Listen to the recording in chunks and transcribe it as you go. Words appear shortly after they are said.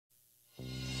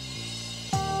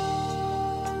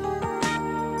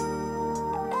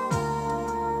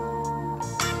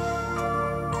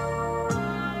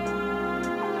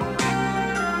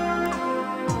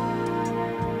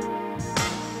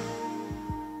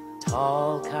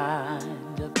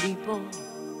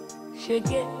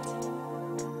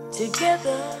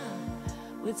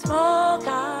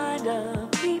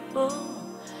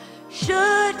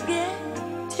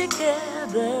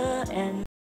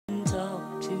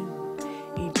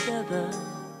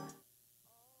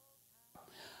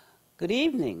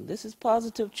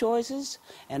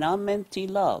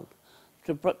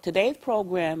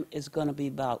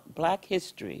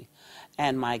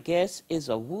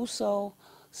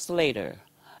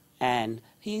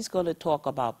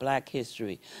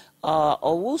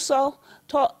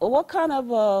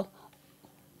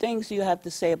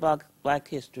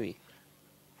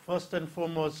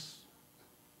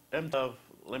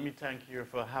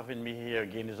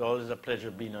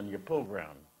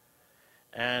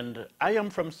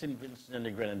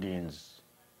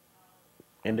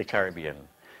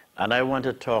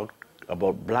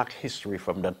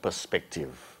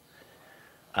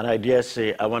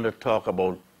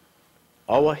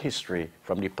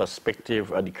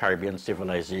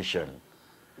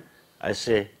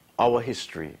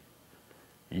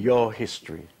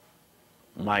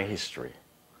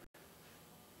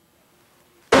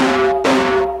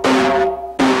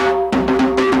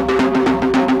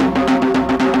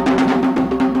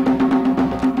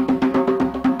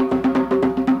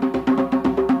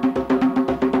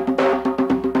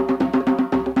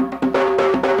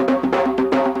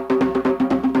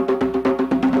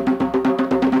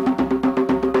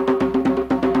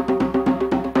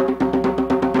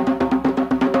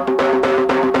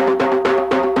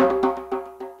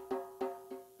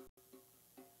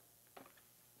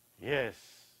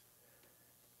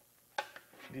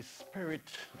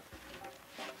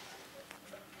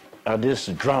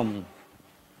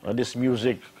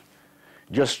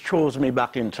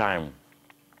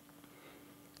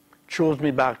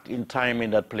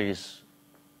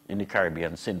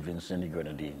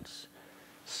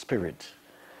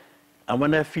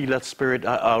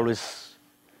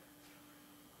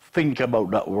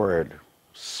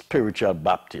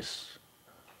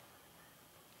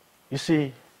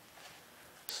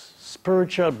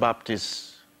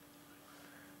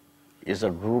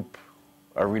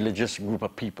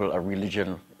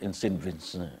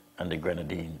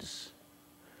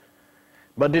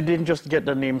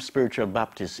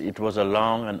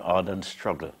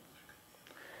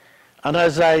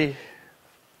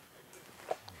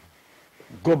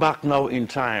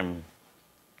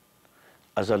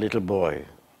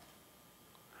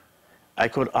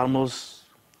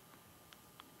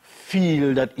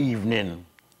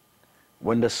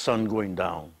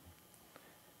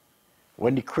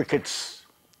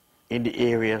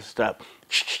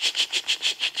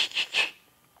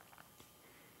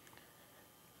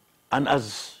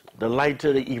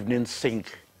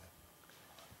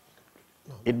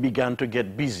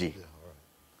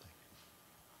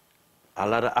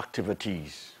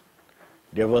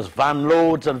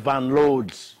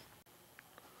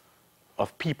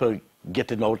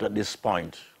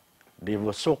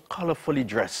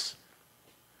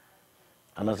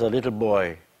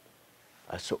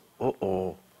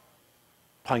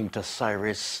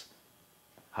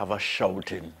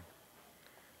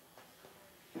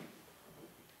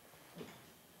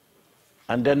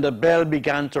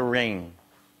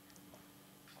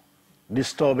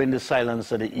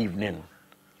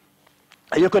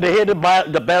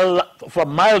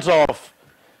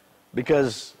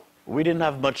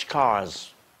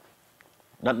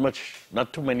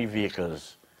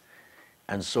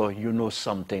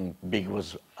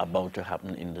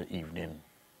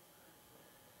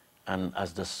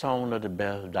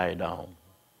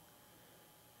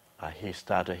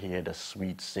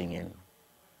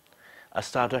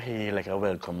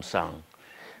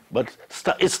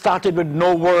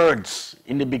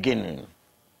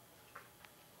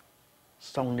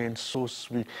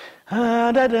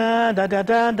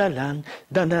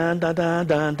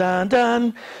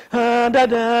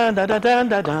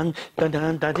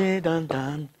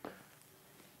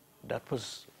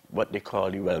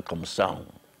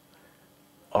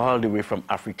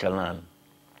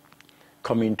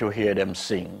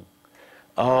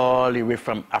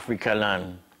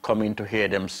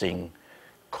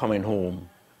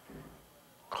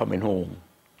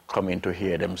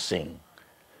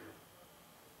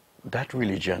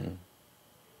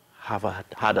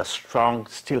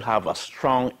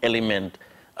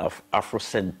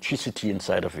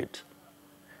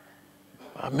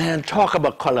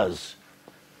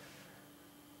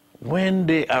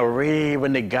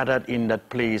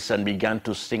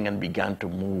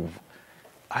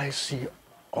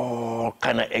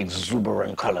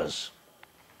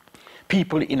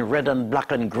people in red and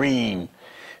black and green,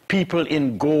 people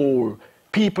in gold,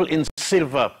 people in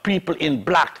silver, people in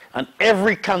black, and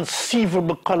every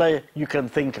conceivable color you can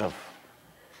think of.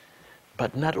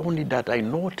 But not only that, I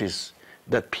noticed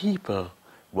that people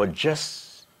were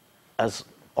just as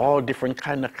all different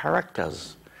kind of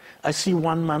characters. I see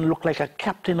one man look like a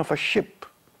captain of a ship,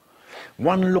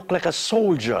 one look like a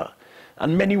soldier,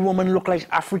 and many women look like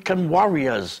African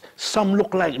warriors. Some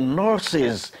look like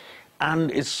nurses,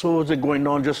 and it's so going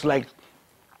on just like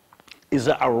is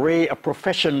an array, a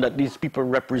profession that these people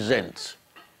represent.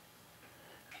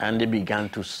 And they began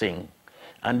to sing.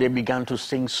 And they began to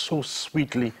sing so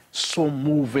sweetly, so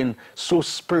moving, so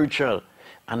spiritual.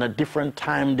 And at different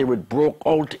time they would broke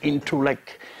out into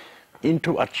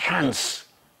a trance.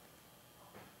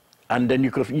 And then you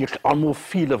could almost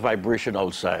feel the vibration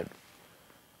outside.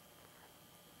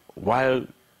 While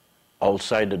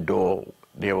outside the door,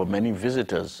 there were many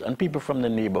visitors and people from the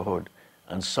neighborhood.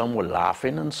 And some were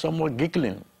laughing and some were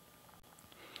giggling.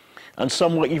 And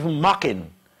some were even mocking.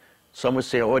 Some would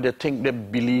say, oh, they think they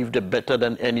believe they're better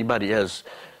than anybody else.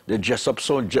 They dress up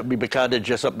so, because they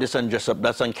dress up this and dress up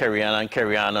that and carry on and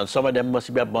carry on. And some of them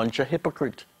must be a bunch of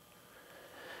hypocrites.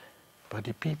 But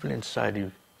the people inside,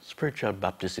 the spiritual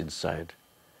Baptists inside,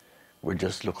 would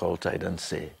just look outside and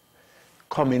say,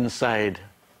 come inside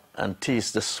and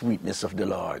taste the sweetness of the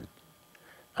Lord.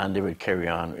 And they would carry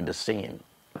on in the singing.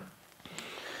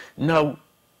 Now,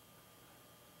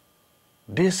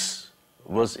 this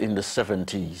was in the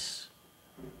 70s,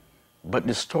 but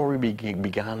the story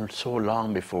began so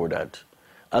long before that.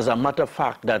 As a matter of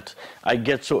fact, that I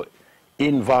get so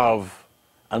involved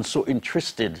and so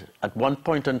interested. At one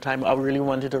point in time, I really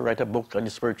wanted to write a book on the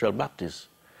spiritual Baptists.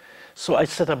 So I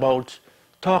set about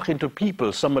talking to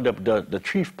people, some of the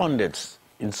chief pundits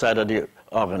inside of the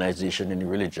organization in the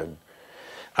religion.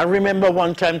 I remember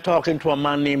one time talking to a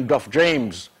man named Duff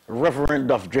James, Reverend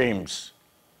Duff James.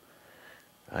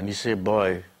 And he said,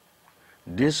 boy,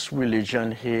 this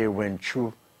religion here went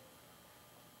through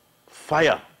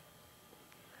fire.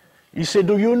 He said,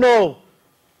 do you know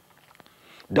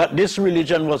that this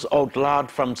religion was outlawed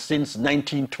since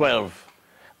 1912,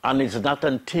 and it's not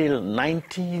until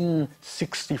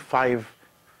 1965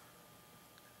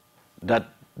 that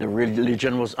the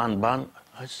religion was unbanned?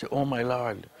 I said, oh my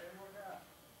Lord,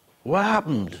 what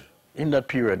happened in that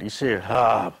period? He said,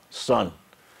 son,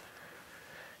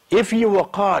 if you were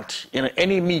caught in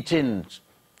any meeting,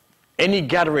 any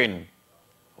gathering,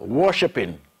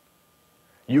 worshiping,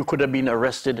 you could have been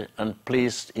arrested and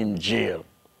placed in jail.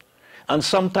 And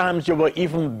sometimes you were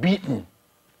even beaten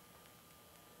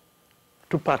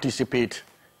to participate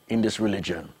in this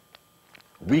religion.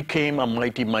 We came a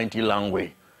mighty, mighty long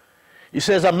way. He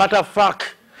says, as a matter of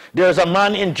fact, there's a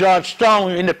man in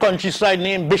Georgetown in the countryside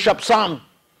named Bishop Sam.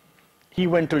 He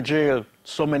went to jail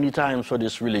so many times for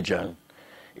this religion.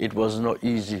 It was no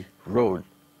easy road.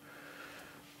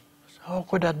 How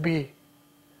could that be?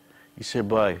 He said,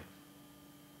 boy,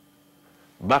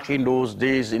 back in those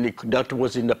days, that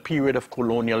was in the period of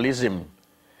colonialism.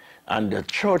 And the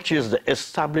churches, the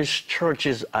established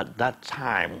churches at that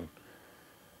time,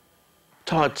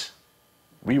 thought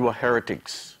we were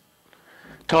heretics,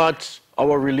 thought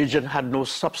our religion had no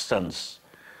substance,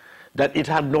 that it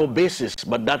had no basis,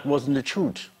 but that wasn't the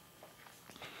truth.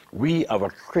 We are a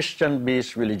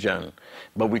Christian-based religion,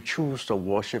 but we choose to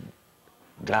worship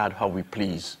God how we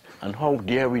please. And how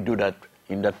dare we do that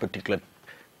in that particular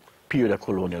period of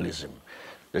colonialism?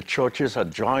 The churches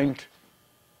had joined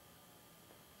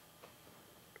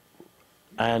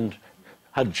and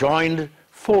had joined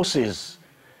forces,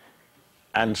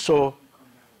 and so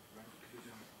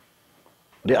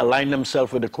they aligned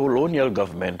themselves with the colonial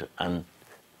government, and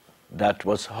that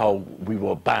was how we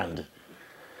were banned.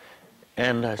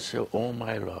 And I said, oh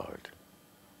my Lord.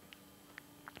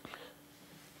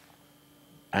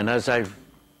 And as I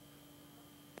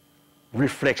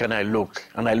reflect and I look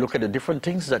at the different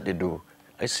things that they do,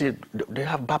 I see they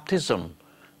have baptism,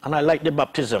 and I like the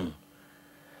baptism.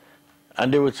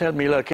 And they would tell me, like,